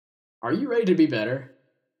Are you ready to be better?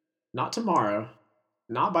 Not tomorrow,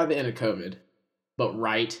 not by the end of COVID, but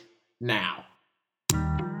right now.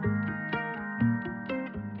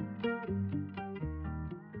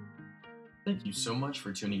 Thank you so much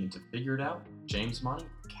for tuning in to Figure It Out, James Monty,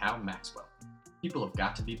 Cal Maxwell. People have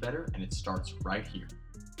got to be better, and it starts right here.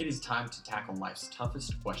 It is time to tackle life's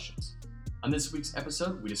toughest questions. On this week's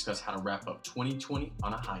episode, we discuss how to wrap up 2020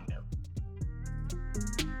 on a high note.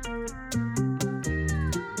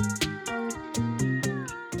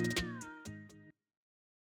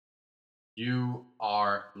 You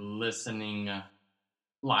are listening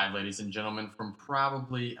live, ladies and gentlemen, from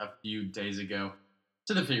probably a few days ago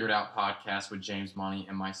to the Figure It Out podcast with James Monty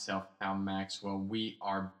and myself, Cal Maxwell. We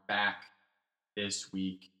are back this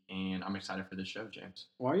week, and I'm excited for this show, James.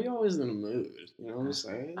 Why are you always in a mood? You know what I'm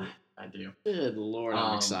saying? I do. Good Lord,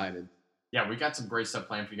 I'm excited. Yeah, we got some great stuff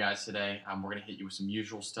planned for you guys today. We're going to hit you with some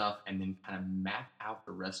usual stuff and then kind of map out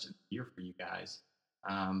the rest of the year for you guys.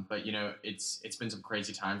 But, you know, it's been some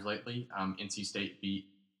crazy times lately. NC State beat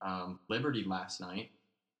Liberty last night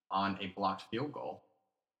on a blocked field goal.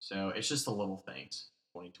 So it's just the little things,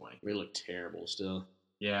 2020. We look terrible still.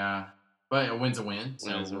 Yeah, but a win's a win,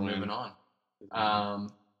 so we're moving on.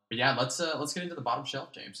 But yeah, let's get into the bottom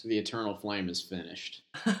shelf, James. The eternal flame is finished.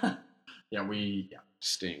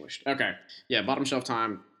 Extinguished. Okay, yeah, bottom shelf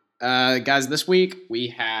time. Guys, this week we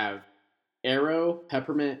have Arrow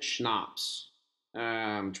Peppermint Schnapps.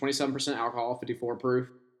 27% alcohol, 54 proof.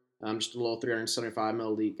 Just a little 375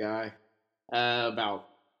 milliliter guy. About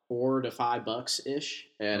 $4 to $5 ish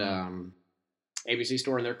at ABC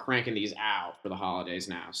store, and they're cranking these out for the holidays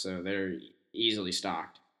now, so they're easily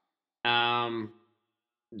stocked. Yeah,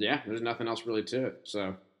 there's nothing else really to it.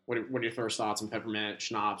 So, what are your first thoughts on peppermint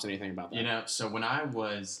schnapps? Anything about that? You know, so when I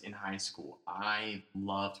was in high school, I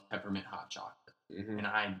loved peppermint hot chocolate. Mm-hmm. And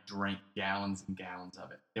I drank gallons and gallons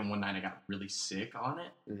of it. Then one night I got really sick on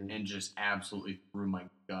it and just absolutely threw my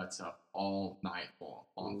guts up all night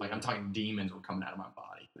long. Like, I'm talking demons were coming out of my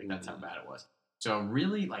body. Like, that's how bad it was. So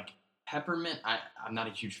really, like, peppermint, I'm not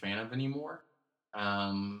a huge fan of anymore.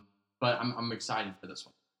 But I'm excited for this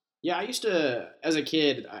one. Yeah, I used to, as a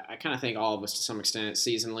kid, I kind of think all of us to some extent,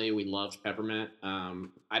 seasonally, we loved peppermint.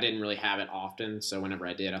 I didn't really have it often, so whenever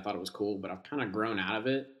I did, I thought it was cool, but I've kind of grown out of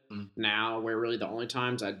it. Now, where really the only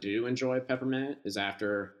times I do enjoy peppermint is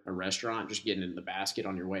after a restaurant, just getting in the basket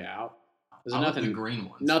on your way out. There's nothing, the green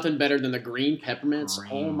ones. Nothing better than the green peppermints.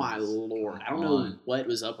 Oh my Lord. I don't know what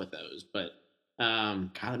was up with those, but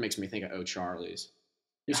God, that makes me think of O'Charlie's.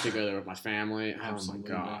 Used to go there with my family.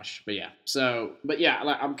 Absolutely. Oh my gosh. But yeah,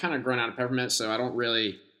 I'm kind of grown out of peppermint, so I'm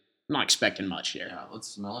not expecting much here. Yeah, let's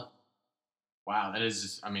smell it. Wow, that is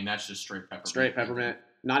just, that's just straight peppermint. Straight peppermint.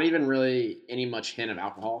 Not even really any much hint of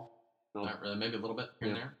alcohol. No. Not really. Maybe a little bit here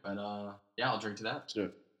and there. But yeah, I'll drink to that. Let's do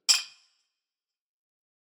it.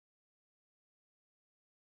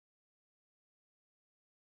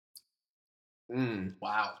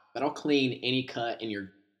 Wow. That'll clean any cut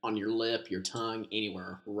on your lip, your tongue,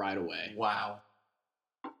 anywhere right away. Wow.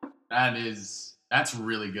 That's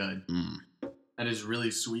really good. That is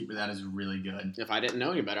really sweet, but that is really good. If I didn't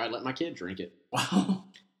know any better, I'd let my kid drink it. Wow.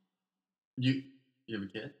 You have a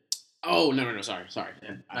kid? Oh, no, sorry.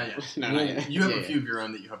 Yeah. No, you have a few of your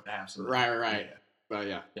own that you hope to have. So right. Well,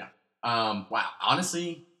 yeah. Yeah. Wow.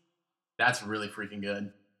 Honestly, that's really freaking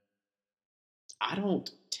good. I don't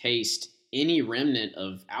taste any remnant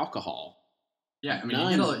of alcohol. Yeah,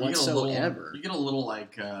 none whatsoever. You get a little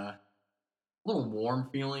like little warm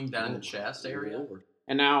feeling down in the chest area. Lord.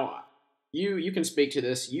 And now you can speak to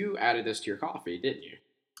this. You added this to your coffee, didn't you?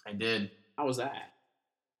 I did. How was that?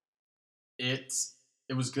 It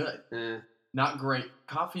was good. Not great.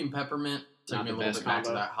 Coffee and peppermint took me a little bit back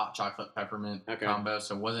to that hot chocolate peppermint combo,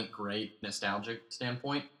 so it wasn't great nostalgic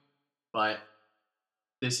standpoint. But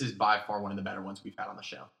this is by far one of the better ones we've had on the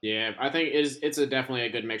show. Yeah, I think it's definitely a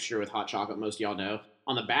good mixture with hot chocolate. Most of y'all know.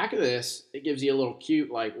 On the back of this, it gives you a little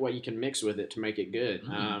cute, like, what you can mix with it to make it good.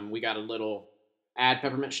 We got a little add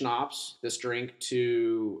peppermint schnapps, this drink,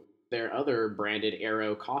 to their other branded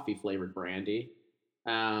Arrow coffee-flavored brandy.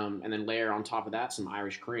 And then layer on top of that some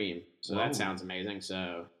Irish cream. So that sounds amazing.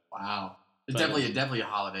 So wow, it's definitely a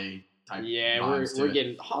holiday type. Yeah, we're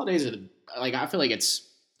getting holidays are I feel like it's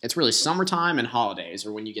really summertime and holidays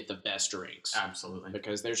are when you get the best drinks. Absolutely,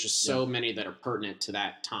 because there's just so many that are pertinent to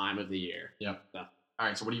that time of the year. Yep. So. All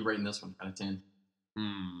right, so what are you rating this one out of 10?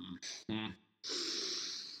 I'm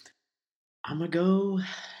gonna go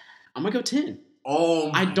 10. Oh,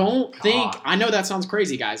 I don't think. I know that sounds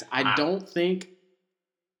crazy, guys. I don't think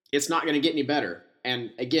it's not going to get any better.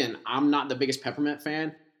 And again, I'm not the biggest peppermint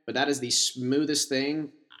fan, but that is the smoothest thing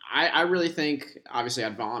I really think, obviously,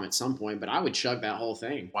 I'd bomb at some point, but I would chug that whole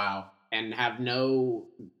thing. Wow. And have no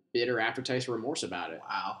bitter aftertaste or remorse about it.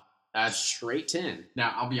 Wow. That's straight 10.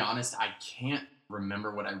 Now, I'll be honest, I can't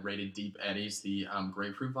remember what I rated Deep Eddies, the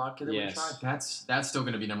grapefruit vodka that we tried. That's still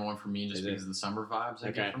going to be number one for me just because of the summer vibes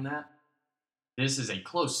I get from that. This is a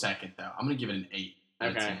close second, though. I'm going to give it an 8 out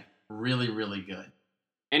of 10. Really, really good.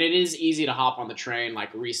 And it is easy to hop on the train,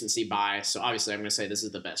 like recency bias. So obviously, I'm going to say this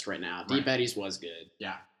is the best right now. Right. Deep Eddies was good.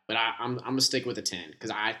 Yeah. But I'm going to stick with a 10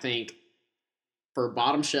 because I think for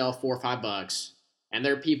bottom shelf, $4 or $5, and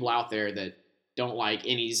there are people out there that don't like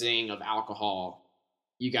any zing of alcohol.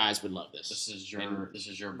 You guys would love this. This is your brand. This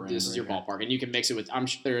is your ballpark, and you can mix it with. I'm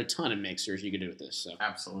sure there are a ton of mixers you can do with this. So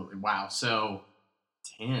absolutely, wow. So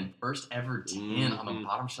 10, first ever 10 on the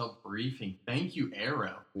bottom shelf briefing. Thank you,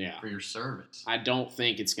 Arrow, for your service. I don't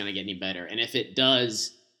think it's going to get any better, and if it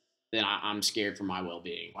does, then I'm scared for my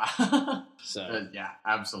well-being. Wow. So yeah,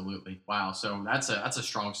 absolutely. Wow. So that's a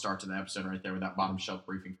strong start to the episode right there with that bottom shelf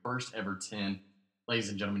briefing. First ever 10. Ladies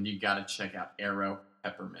and gentlemen, you got to check out Arrow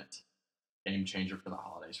Peppermint. Game changer for the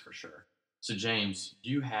holidays for sure. So, James, do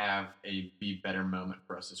you have a Be Better moment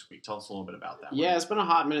for us this week? Tell us a little bit about that. Yeah, it's been a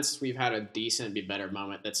hot minute since we've had a decent Be Better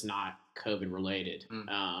moment that's not COVID related.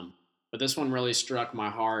 But this one really struck my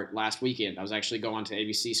heart last weekend. I was actually going to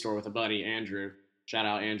ABC store with a buddy, Andrew. Shout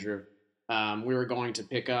out, Andrew. We were going to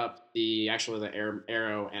pick up the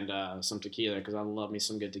Arrow and some tequila because I love me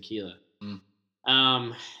some good tequila.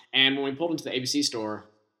 And when we pulled into the ABC store,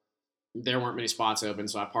 there weren't many spots open,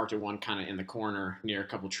 so I parked at one kind of in the corner near a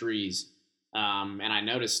couple trees. And I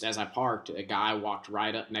noticed as I parked, a guy walked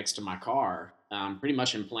right up next to my car, pretty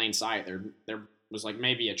much in plain sight. There was like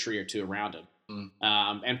maybe a tree or two around him,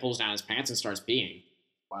 and pulls down his pants and starts peeing.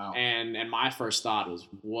 Wow. And my first thought was,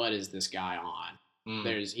 what is this guy on?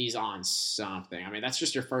 He's on something. I mean, that's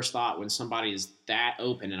just your first thought when somebody is that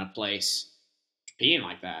open in a place peeing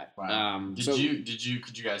like that. Wow. Could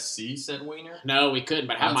you guys see said wiener? No, we couldn't,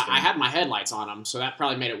 but I had my headlights on him, so that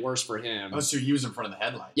probably made it worse for him. Oh, so he was in front of the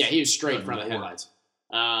headlights? Yeah, he was straight in front of the headlights.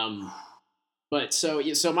 But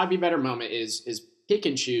so my Be Better moment is pick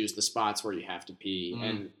and choose the spots where you have to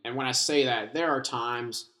pee. And when I say that, there are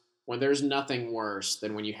times when there's nothing worse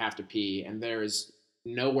than when you have to pee and there is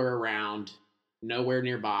nowhere around, nowhere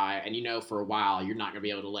nearby, and you know for a while you're not going to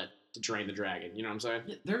be able to drain the dragon. You know what I'm saying?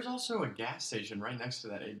 Yeah, there's also a gas station right next to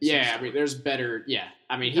that ABC Yeah, store. I mean, there's better. Yeah,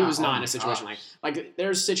 I mean, he was not in a situation like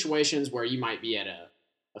there's situations where you might be at a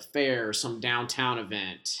fair or some downtown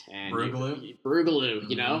event and Boogaloo,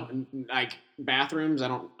 you know, and like bathrooms. I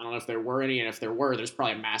don't know if there were any, and if there were, there's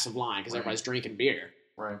probably a massive line because everybody's drinking beer.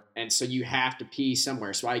 Right. And so you have to pee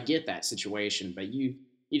somewhere. So I get that situation, but you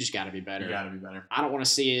just got to be better. You got to be better. I don't want to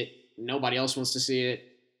see it. Nobody else wants to see it.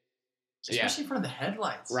 So especially for the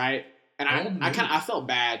headlights. Right. And I felt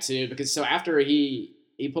bad too because so after he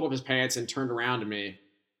pulled up his pants and turned around to me,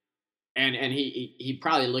 and he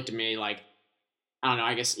probably looked at me like, I don't know.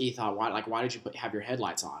 I guess he thought, why did you have your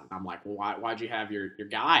headlights on? And I'm like, well, why'd you have your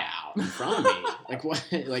guy out in front of me? Like what?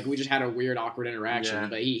 Like we just had a weird, awkward interaction. Yeah.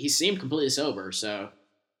 But he seemed completely sober. So,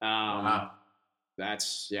 wow.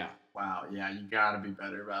 That's Wow. Yeah, you got to be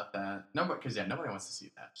better about that. No, because nobody wants to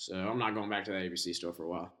see that. So I'm not going back to the ABC store for a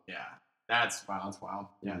while. Yeah, that's wild.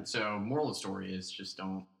 Yeah. So moral of the story is just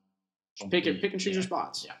don't pick and choose your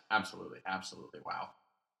spots. Yeah, absolutely. Wow.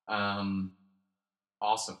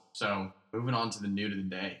 Awesome. So moving on to the nude of the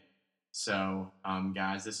day. So,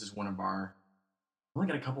 guys, this is one of our. We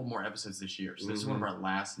only got a couple more episodes this year, so this is one of our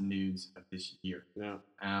last nudes of this year. Yeah.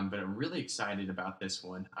 But I'm really excited about this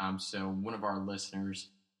one. So one of our listeners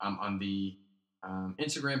on the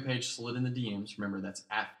Instagram page slid in the DMs. Remember, that's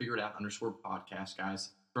 @figuredout_podcast,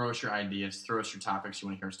 guys. Throw us your ideas. Throw us your topics you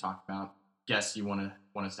want to hear us talk about. Guests you want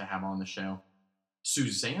us to have on the show.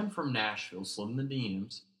 Suzanne from Nashville slid in the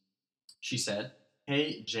DMs. She said,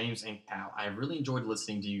 "Hey, James and Cal, I have really enjoyed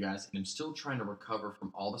listening to you guys, and I'm still trying to recover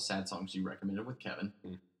from all the sad songs you recommended with Kevin."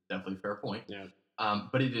 Definitely a fair point. Yeah.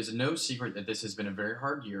 But it is no secret that this has been a very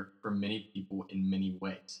hard year for many people in many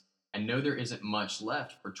ways. I know there isn't much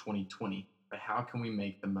left for 2020, but how can we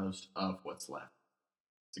make the most of what's left?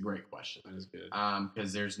 It's a great question. That is good.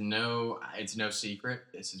 Because it's no secret,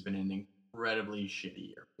 this has been an incredibly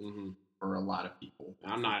shitty year for a lot of people.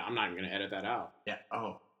 I'm not even going to edit that out. Yeah.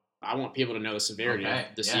 Oh. I want people to know the severity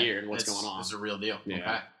of this year and what's going on. This is a real deal. Yeah.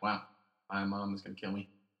 Okay. Wow. My mom is going to kill me.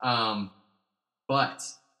 But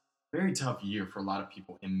very tough year for a lot of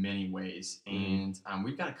people in many ways. And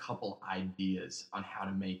we've got a couple ideas on how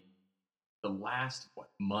to make the last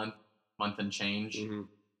month and change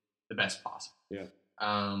the best possible. Yeah.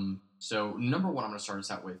 So number one I'm going to start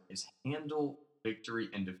us out with is handle victory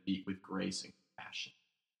and defeat with grace and compassion.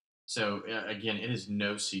 So again, it is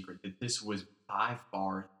no secret that this was by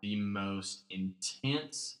far the most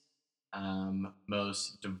intense,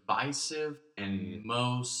 most divisive, and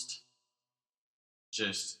most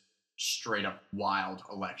just straight up wild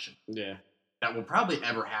election. Yeah. That will probably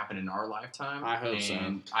ever happen in our lifetime. I hope so.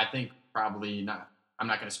 And I think probably not. I'm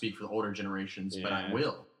not going to speak for the older generations, but I Yeah.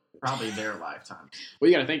 will. Probably their lifetime. Well,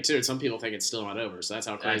 you got to think too. Some people think it's still not over, so that's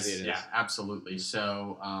how crazy it is. Yeah, absolutely.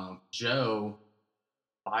 So Joe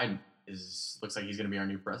Biden looks like he's going to be our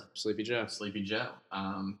new president. Sleepy Joe. Sleepy Joe.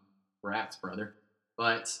 Rats, brother.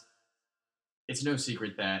 But it's no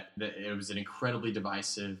secret that it was an incredibly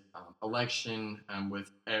divisive election,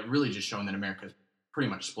 with really just showing that America's pretty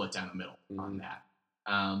much split down the middle on that.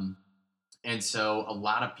 And so a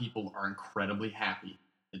lot of people are incredibly happy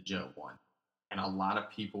that Joe won. And a lot of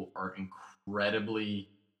people are incredibly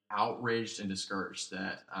outraged and discouraged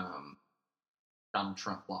that Donald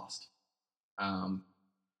Trump lost.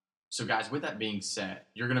 So, guys, with that being said,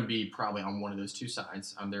 you're going to be probably on one of those two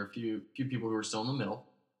sides. There are a few people who are still in the middle,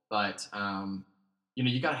 but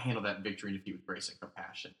you got to handle that victory and defeat with grace and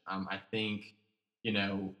compassion. I think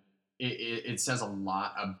it says a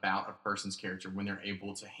lot about a person's character when they're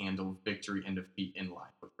able to handle victory and defeat in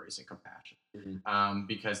life with grace and compassion.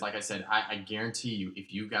 Because, like I said, I guarantee you,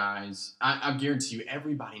 if you guys, I guarantee you,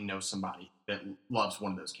 everybody knows somebody that loves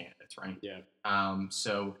one of those candidates, right? Yeah.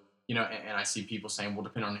 So. And I see people saying, well,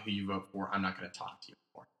 depending on who you vote for, I'm not going to talk to you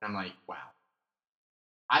anymore. And I'm like, wow.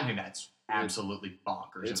 I think that's absolutely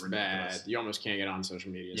bonkers. It's bad. You almost can't get on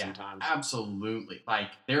social media sometimes. Absolutely.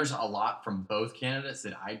 Like, there's a lot from both candidates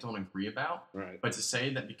that I don't agree about. Right. But to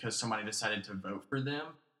say that because somebody decided to vote for them,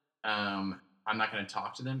 I'm not going to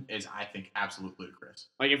talk to them is, I think, absolute ludicrous.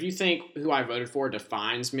 Like, if you think who I voted for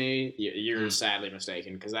defines me, you're sadly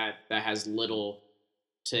mistaken, because that has little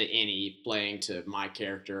to any playing to my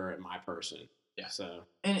character and my person. Yeah. So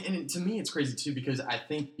and to me, it's crazy too, because I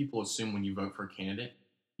think people assume when you vote for a candidate,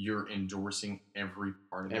 you're endorsing every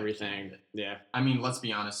part of everything. Yeah. I mean, let's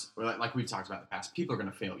be honest. Like we've talked about in the past, people are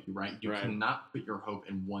going to fail you, right? You cannot put your hope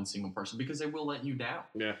in one single person because they will let you down.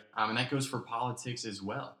 Yeah. And that goes for politics as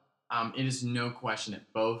well. It is no question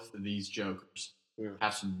that both of these jokers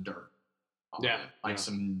have some dirt on them, like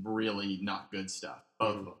some really not good stuff.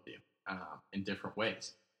 Both of them do. In different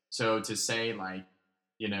ways. So to say, like,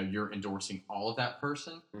 you're endorsing all of that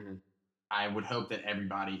person, I would hope that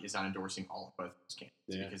everybody is not endorsing all of both of those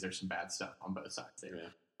candidates because there's some bad stuff on both sides there.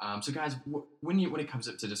 Yeah. So guys, when it comes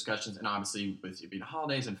up to discussions, and obviously with it being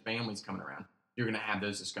holidays and families coming around, you're going to have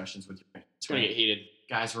those discussions with your family. It's going to get heated.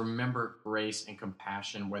 Guys, remember grace and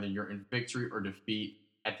compassion, whether you're in victory or defeat.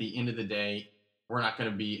 At the end of the day, we're not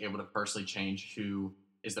going to be able to personally change who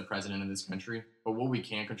is the president of this country. But what we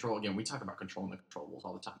can control, again, we talk about controlling the controllables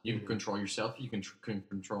all the time. You can control yourself. You can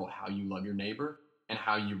control how you love your neighbor and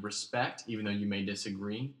how you respect, even though you may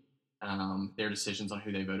disagree, their decisions on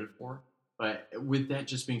who they voted for. But with that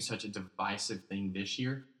just being such a divisive thing this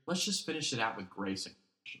year, let's just finish it out with grace and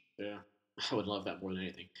compassion. Yeah, I would love that more than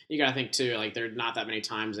anything. You got to think, too, like, there are not that many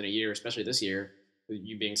times in a year, especially this year,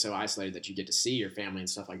 you being so isolated that you get to see your family and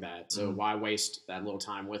stuff like that. So why waste that little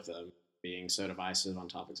time with them? Being so divisive on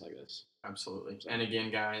topics like this. Absolutely. And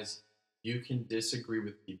again, guys, you can disagree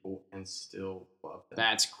with people and still love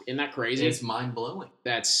them. Isn't that crazy? It's mind-blowing.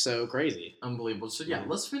 That's so crazy. Unbelievable. So yeah,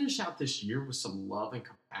 let's finish out this year with some love and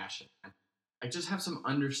compassion. Like, just have some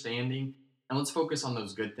understanding, and let's focus on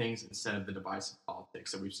those good things instead of the divisive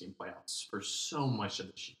politics that we've seen play out for so much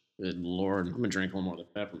of this year. Good Lord. I'm going to drink one more of the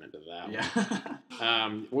peppermint of that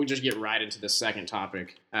one. We'll just get right into the second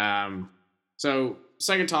topic. So,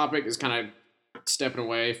 second topic is kind of stepping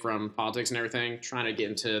away from politics and everything, trying to get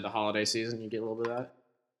into the holiday season. You get a little bit of that?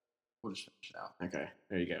 We'll just finish it out. Okay,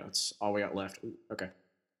 there you go. That's all we got left. Ooh, okay.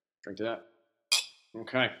 Drink to that.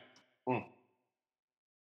 Okay.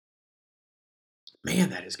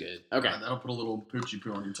 Man, that is good. Okay. That'll put a little poochie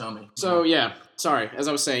poo on your tummy. So, yeah, sorry. As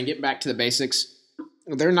I was saying, getting back to the basics,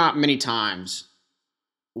 there are not many times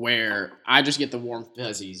where I just get the warm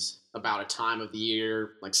fuzzies about a time of the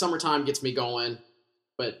year. Like, summertime gets me going,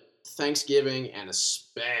 but Thanksgiving and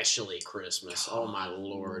especially Christmas, oh my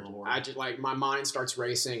Lord. I just, like, my mind starts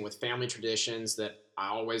racing with family traditions that I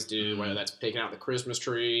always do, whether that's picking out the Christmas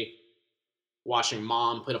tree, watching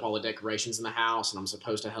mom put up all the decorations in the house, and I'm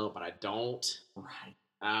supposed to help, but I don't.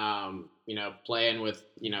 Right. Playing with,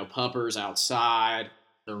 puppers outside.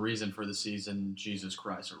 The reason for the season, Jesus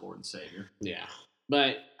Christ, our Lord and Savior. Yeah.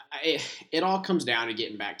 But it all comes down to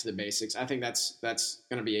getting back to the basics. I think that's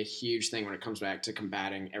going to be a huge thing when it comes back to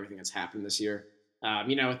combating everything that's happened this year.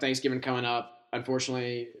 With Thanksgiving coming up,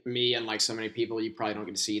 unfortunately, me and like so many people, you probably don't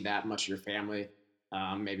get to see that much of your family,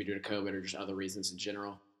 maybe due to COVID or just other reasons in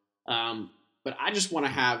general. But I just want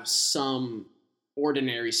to have some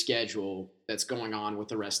ordinary schedule that's going on with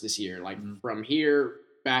the rest of this year. Like from here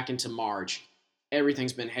back into March,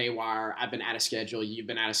 everything's been haywire. I've been out of schedule. You've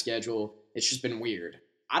been out of schedule. It's just been weird.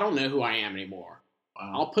 I don't know who I am anymore.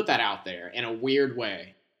 Wow. I'll put that out there in a weird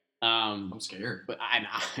way. I'm scared. But I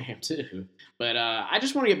am too. But I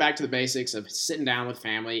just want to get back to the basics of sitting down with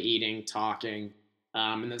family, eating, talking.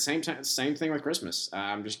 And the same thing with Christmas.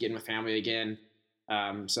 Just getting with family again,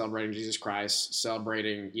 celebrating Jesus Christ,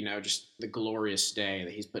 celebrating, just the glorious day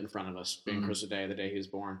that he's put in front of us, being Christmas Day, the day he was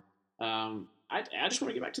born. I just want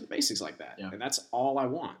to get back to the basics like that. Yeah. And that's all I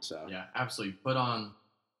want. So yeah, absolutely. Put on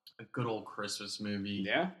a good old Christmas movie.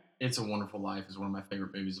 Yeah. It's a Wonderful Life is one of my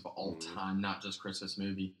favorite movies of all time, not just Christmas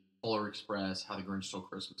movie. Polar Express, How the Grinch Stole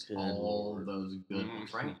Christmas, all those good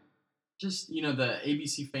ones, right? Just, the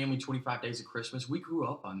ABC Family 25 Days of Christmas, we grew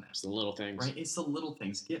up on that. It's the little things. Right? It's the little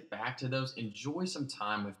things. Get back to those. Enjoy some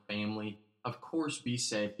time with family. Of course, be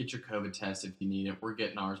safe. Get your COVID test if you need it. We're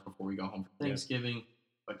getting ours before we go home for Thanksgiving. Yep.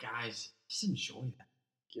 But guys, just enjoy that.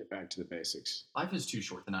 Get back to the basics. Life is too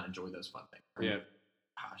short to not enjoy those fun things. Right?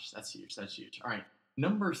 Yeah. Gosh, that's huge. That's huge. All right.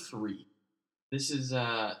 Number 3. This is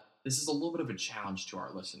a little bit of a challenge to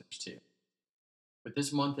our listeners too. With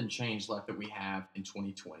this month and change left that we have in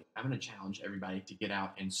 2020, I'm going to challenge everybody to get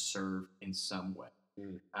out and serve in some way.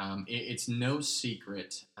 It's no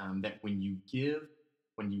secret that when you give,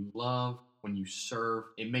 when you love, when you serve,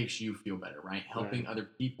 it makes you feel better, right? Helping other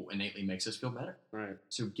people innately makes us feel better. Right.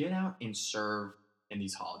 So get out and serve in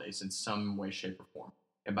these holidays in some way, shape, or form.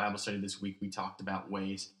 In Bible study this week, we talked about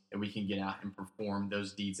ways that we can get out and perform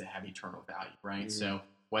those deeds that have eternal value, right? So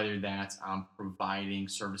whether that's providing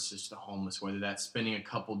services to the homeless, whether that's spending a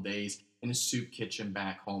couple days in a soup kitchen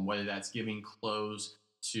back home, whether that's giving clothes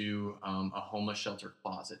to a homeless shelter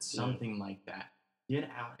closet, something like that. Get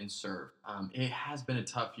out and serve. It has been a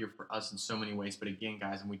tough year for us in so many ways, but again,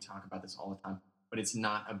 guys, and we talk about this all the time, but it's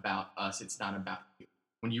not about us. It's not about you.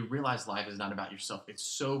 When you realize life is not about yourself, it's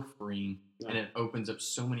so freeing, and it opens up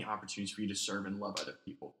so many opportunities for you to serve and love other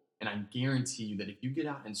people. And I guarantee you that if you get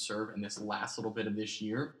out and serve in this last little bit of this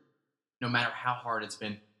year, no matter how hard it's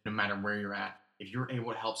been, no matter where you're at, if you're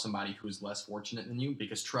able to help somebody who is less fortunate than you,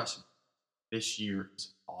 because trust me, this year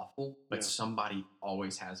is awful, but somebody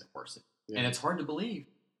always has it worse. And it's hard to believe.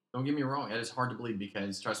 Don't get me wrong. It is hard to believe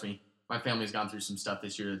because, trust me, my family's gone through some stuff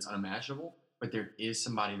this year that's unimaginable, but there is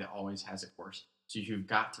somebody that always has it worse. So you've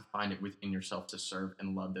got to find it within yourself to serve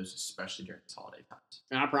and love those, especially during this holiday times.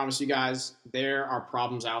 And I promise you guys, there are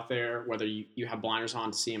problems out there, whether you have blinders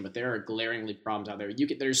on to see them, but there are glaringly problems out there.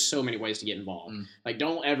 There's so many ways to get involved. Like,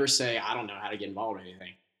 don't ever say, I don't know how to get involved in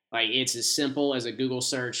anything. Like, it's as simple as a Google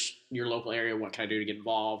search, your local area, what can I do to get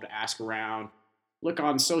involved, ask around. Look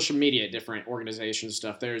on social media, different organizations,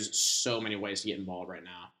 stuff. There's so many ways to get involved right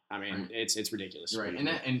now. I mean, it's ridiculous. Right.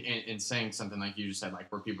 And saying something like you just said,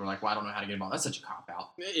 like where people are like, well, I don't know how to get involved. That's such a cop-out.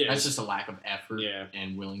 That's just a lack of effort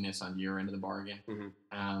and willingness on your end of the bargain.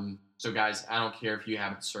 So guys, I don't care if you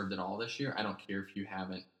haven't served at all this year. I don't care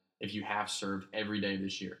if you have served every day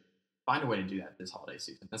this year. Find a way to do that this holiday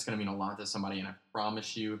season. That's going to mean a lot to somebody, and I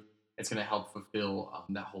promise you it's going to help fulfill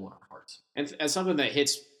that hole in our hearts. And something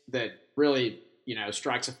that really,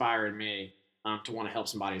 strikes a fire in me, to want to help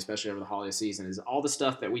somebody, especially over the holiday season, is all the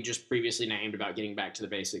stuff that we just previously named about getting back to the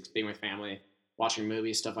basics, being with family, watching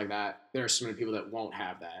movies, stuff like that. There are so many people that won't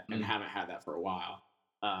have that and haven't had that for a while.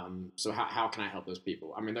 So how can I help those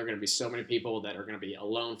people? I mean, there are going to be so many people that are going to be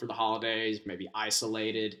alone for the holidays, maybe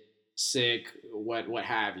isolated, sick, what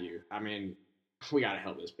have you. I mean, we got to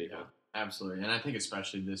help those people. Yeah, absolutely. And I think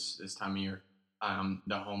especially this time of year,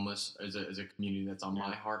 the homeless is a community that's on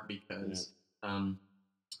my heart because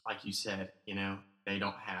like you said, they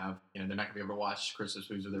don't have, they're not gonna be able to watch Christmas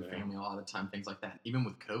movies with their family a lot of the time, things like that. Even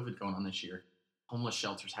with COVID going on this year, homeless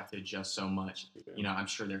shelters have to adjust so much. I'm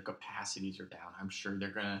sure their capacities are down. I'm sure they're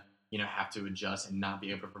gonna, have to adjust and not be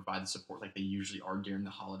able to provide the support like they usually are during the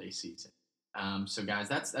holiday season. So guys,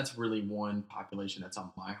 that's really one population that's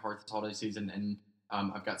on my heart this holiday season, and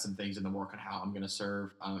I've got some things in the work on how I'm gonna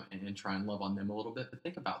serve and try and love on them a little bit. But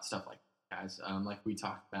think about stuff like that, guys, like we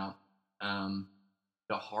talked about.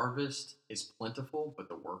 The harvest is plentiful, but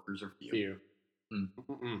the workers are few.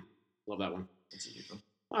 Love that one. That's a huge one.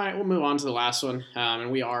 All right, we'll move on to the last one.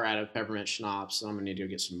 And we are out of peppermint schnapps, so I'm going to need to go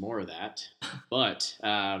get some more of that. But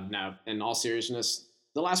now, in all seriousness,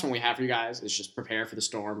 the last one we have for you guys is just prepare for the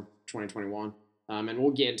storm 2021. And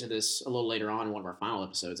we'll get into this a little later on in one of our final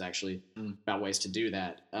episodes, actually, about ways to do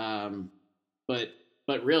that.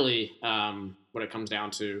 But really, what it comes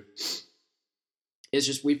down to is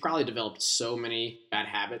just we've probably developed so many bad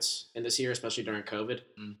habits in this year, especially during COVID,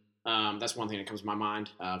 That's one thing that comes to my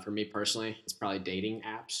mind. For me personally, it's probably dating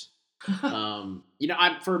apps.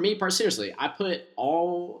 For me, seriously, I put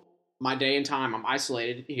all my day and time. I'm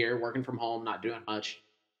isolated here, working from home, not doing much.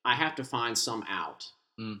 I have to find some out.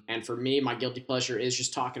 And for me, my guilty pleasure is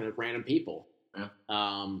just talking to random people. Yeah.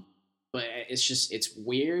 But it's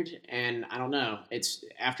weird, and I don't know. It's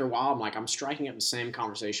after a while, I'm striking up the same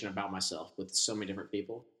conversation about myself with so many different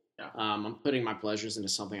people. Yeah. I'm putting my pleasures into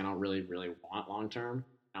something I don't really, really want long term.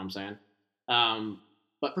 You know what I'm saying?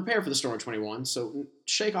 But prepare for the storm of 21. So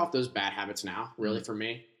shake off those bad habits now, really, for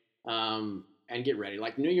me. And get ready.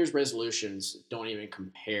 Like New Year's resolutions don't even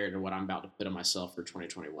compare to what I'm about to put on myself for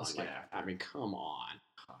 2021. I mean, come on.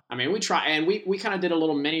 I mean, we try, and we kind of did a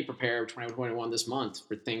little mini prepare of 2021 this month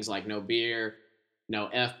for things like no beer, no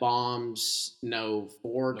F-bombs, no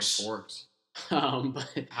forks. No forks.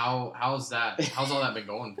 But how's that? How's all that been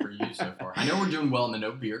going for you so far? I know we're doing well in the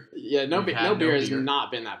no beer. Yeah, no beer has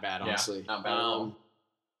not been that bad, honestly. Yeah, not bad at all.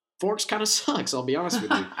 Forks kind of sucks, I'll be honest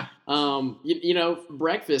with you.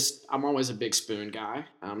 Breakfast, I'm always a big spoon guy,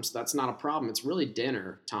 so that's not a problem. It's really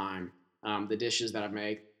dinner time. The dishes that I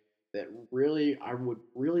make that really, I would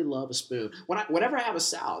really love a spoon. Whenever I have a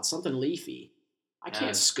salad, something leafy, I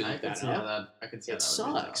can't scoop that up. I can see it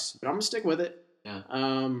sucks, but I'm gonna stick with it. Yeah.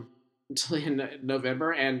 Until in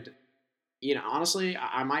November, and honestly,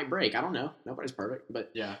 I might break. I don't know. Nobody's perfect,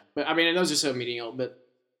 but yeah. But I mean, those are so menial. But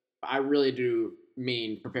I really do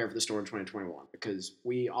mean prepare for the storm in 2021 because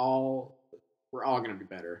we're all going to be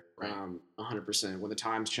better. Right. 100%. When the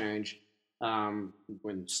times change,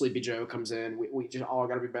 when Sleepy Joe comes in, we just all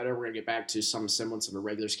got to be better. We're going to get back to some semblance of a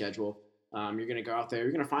regular schedule. You're going to go out there.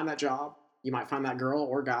 You're going to find that job. You might find that girl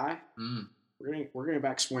or guy. We're going to get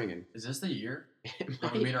back swinging. Is this the year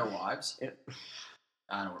when we meet our wives?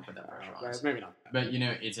 I don't want to put that pressure on us. Maybe not. But,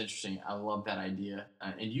 it's interesting. I love that idea.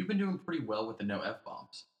 And you've been doing pretty well with the no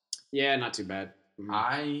F-bombs. Yeah, not too bad.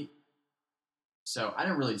 Mm-hmm. So I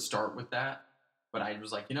didn't really start with that, but I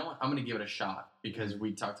was like, you know what? I'm going to give it a shot because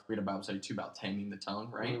we had a Bible study too about taming the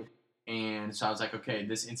tongue, right? Mm-hmm. And so I was like, okay,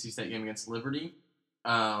 this NC State game against Liberty,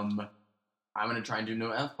 I'm going to try and do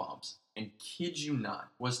no F-bombs. And kid you not,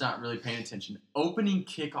 was not really paying attention. Opening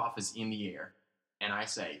kickoff is in the air. And I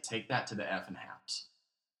say, take that to the F and house.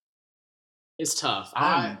 It's tough.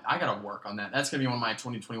 I got to work on that. That's going to be one of my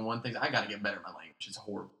 2021 things. I got to get better at my language. It's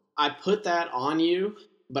horrible. I put that on you,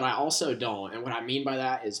 but I also don't. And what I mean by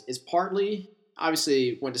that is partly,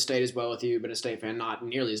 obviously, went to state as well with you, been a state fan not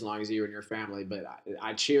nearly as long as you and your family, but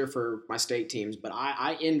I cheer for my state teams, but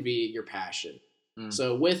I envy your passion.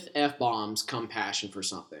 So with F-bombs come passion for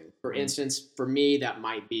something. For instance, for me, that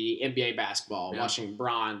might be NBA basketball, watching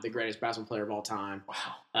Bron, the greatest basketball player of all time,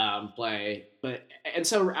 play. And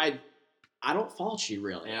so I don't fault you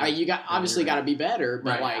really. Yeah. You got to be better,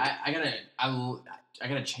 but right. I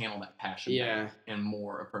gotta channel that passion in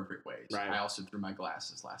more appropriate ways. Right. I also threw my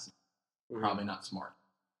glasses last night. Probably not smart,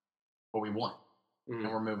 but we won, and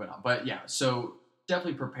we're moving on. But yeah, so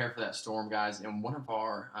definitely prepare for that storm, guys. And one of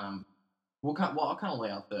our I'll kind of lay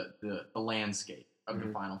out the landscape of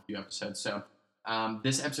the final few episodes. So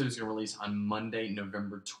this episode is going to release on Monday,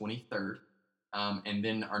 November 23rd. And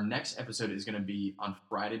then our next episode is going to be on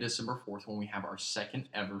Friday, December 4th, when we have our second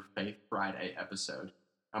ever Faith Friday episode,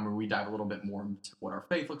 where we dive a little bit more into what our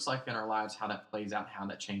faith looks like in our lives, how that plays out, how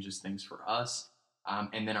that changes things for us.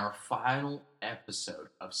 And then our final episode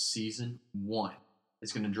of season 1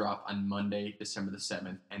 is going to drop on Monday, December the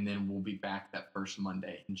 7th, and then we'll be back that first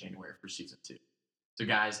Monday in January for season 2. So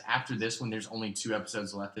guys, after this one, there's only 2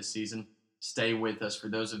 episodes left this season. Stay with us. For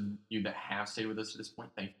those of you that have stayed with us to this point,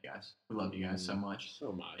 thank you guys. We love you guys so much.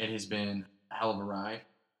 So much. It has been a hell of a ride.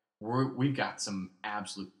 We've got some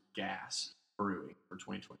absolute gas brewing for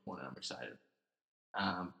 2021, and I'm excited.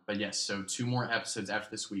 But yes, so 2 more episodes after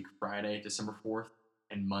this week, Friday, December 4th,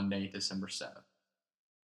 and Monday, December 7th.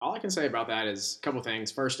 All I can say about that is a couple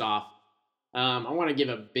things. First off, I want to give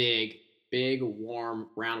a big, warm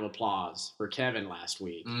round of applause for Kevin last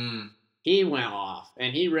week. He went off,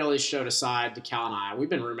 and he really showed a side to Cal and I. We've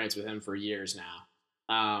been roommates with him for years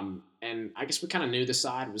now. And I guess we kind of knew the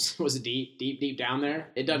side was deep down there.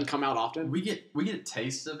 It doesn't come out often. We get a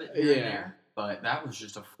taste of it here and there, but that was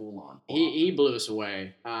just a full-on. He blew us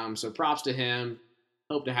away. So props to him.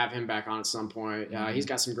 Hope to have him back on at some point. He's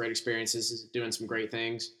got some great experiences, he's doing some great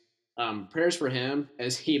things. Prayers for him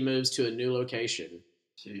as he moves to a new location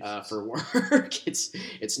for work.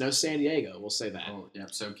 It's no San Diego, we'll say that. Oh, yeah.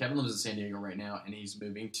 So Kevin lives in San Diego right now, and he's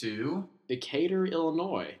moving to Decatur,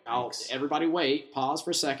 Illinois. Everybody wait, pause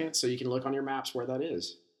for a second so you can look on your maps where that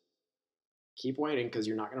is. Keep waiting because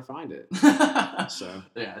you're not going to find it. So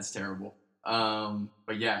yeah, it's terrible.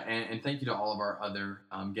 But yeah, and thank you to all of our other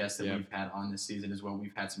guests that we've had on this season as well.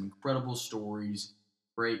 We've had some incredible stories,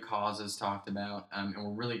 great causes talked about, and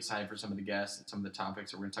we're really excited for some of the guests and some of the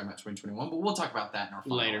topics that we're going to talk about 2021. But we'll talk about that in our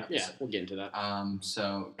final later. episode. Yeah, we'll get into that.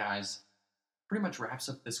 So guys, pretty much wraps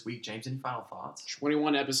up this week. James, any final thoughts?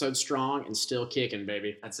 21 episodes strong and still kicking,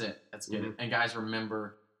 baby. That's it. Let's get it. And guys,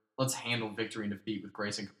 remember, let's handle victory and defeat with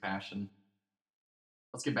grace and compassion.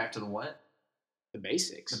 Let's get back to the what? The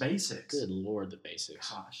basics. The basics. Good Lord, the basics.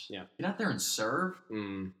 Gosh. Yeah. Get out there and serve.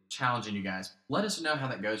 Challenging you guys. Let us know how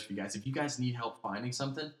that goes for you guys. If you guys need help finding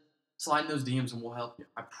something, slide in those DMs and we'll help you.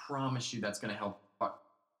 I promise you that's going to help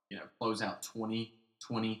close out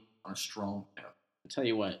 2020 on a strong note. I'll tell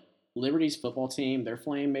you what. Liberty's football team, their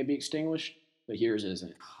flame may be extinguished, but yours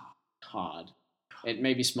isn't. God. It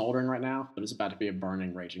may be smoldering right now, but it's about to be a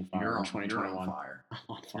burning, raging fire in 2021. You're on fire. I'm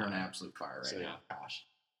on fire. You're on absolute fire right now. Gosh.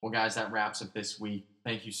 Well, guys, that wraps up this week.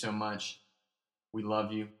 Thank you so much. We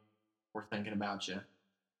love you. We're thinking about you.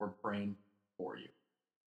 We're praying for you.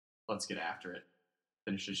 Let's get after it.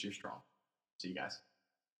 Finish this year strong. See you guys.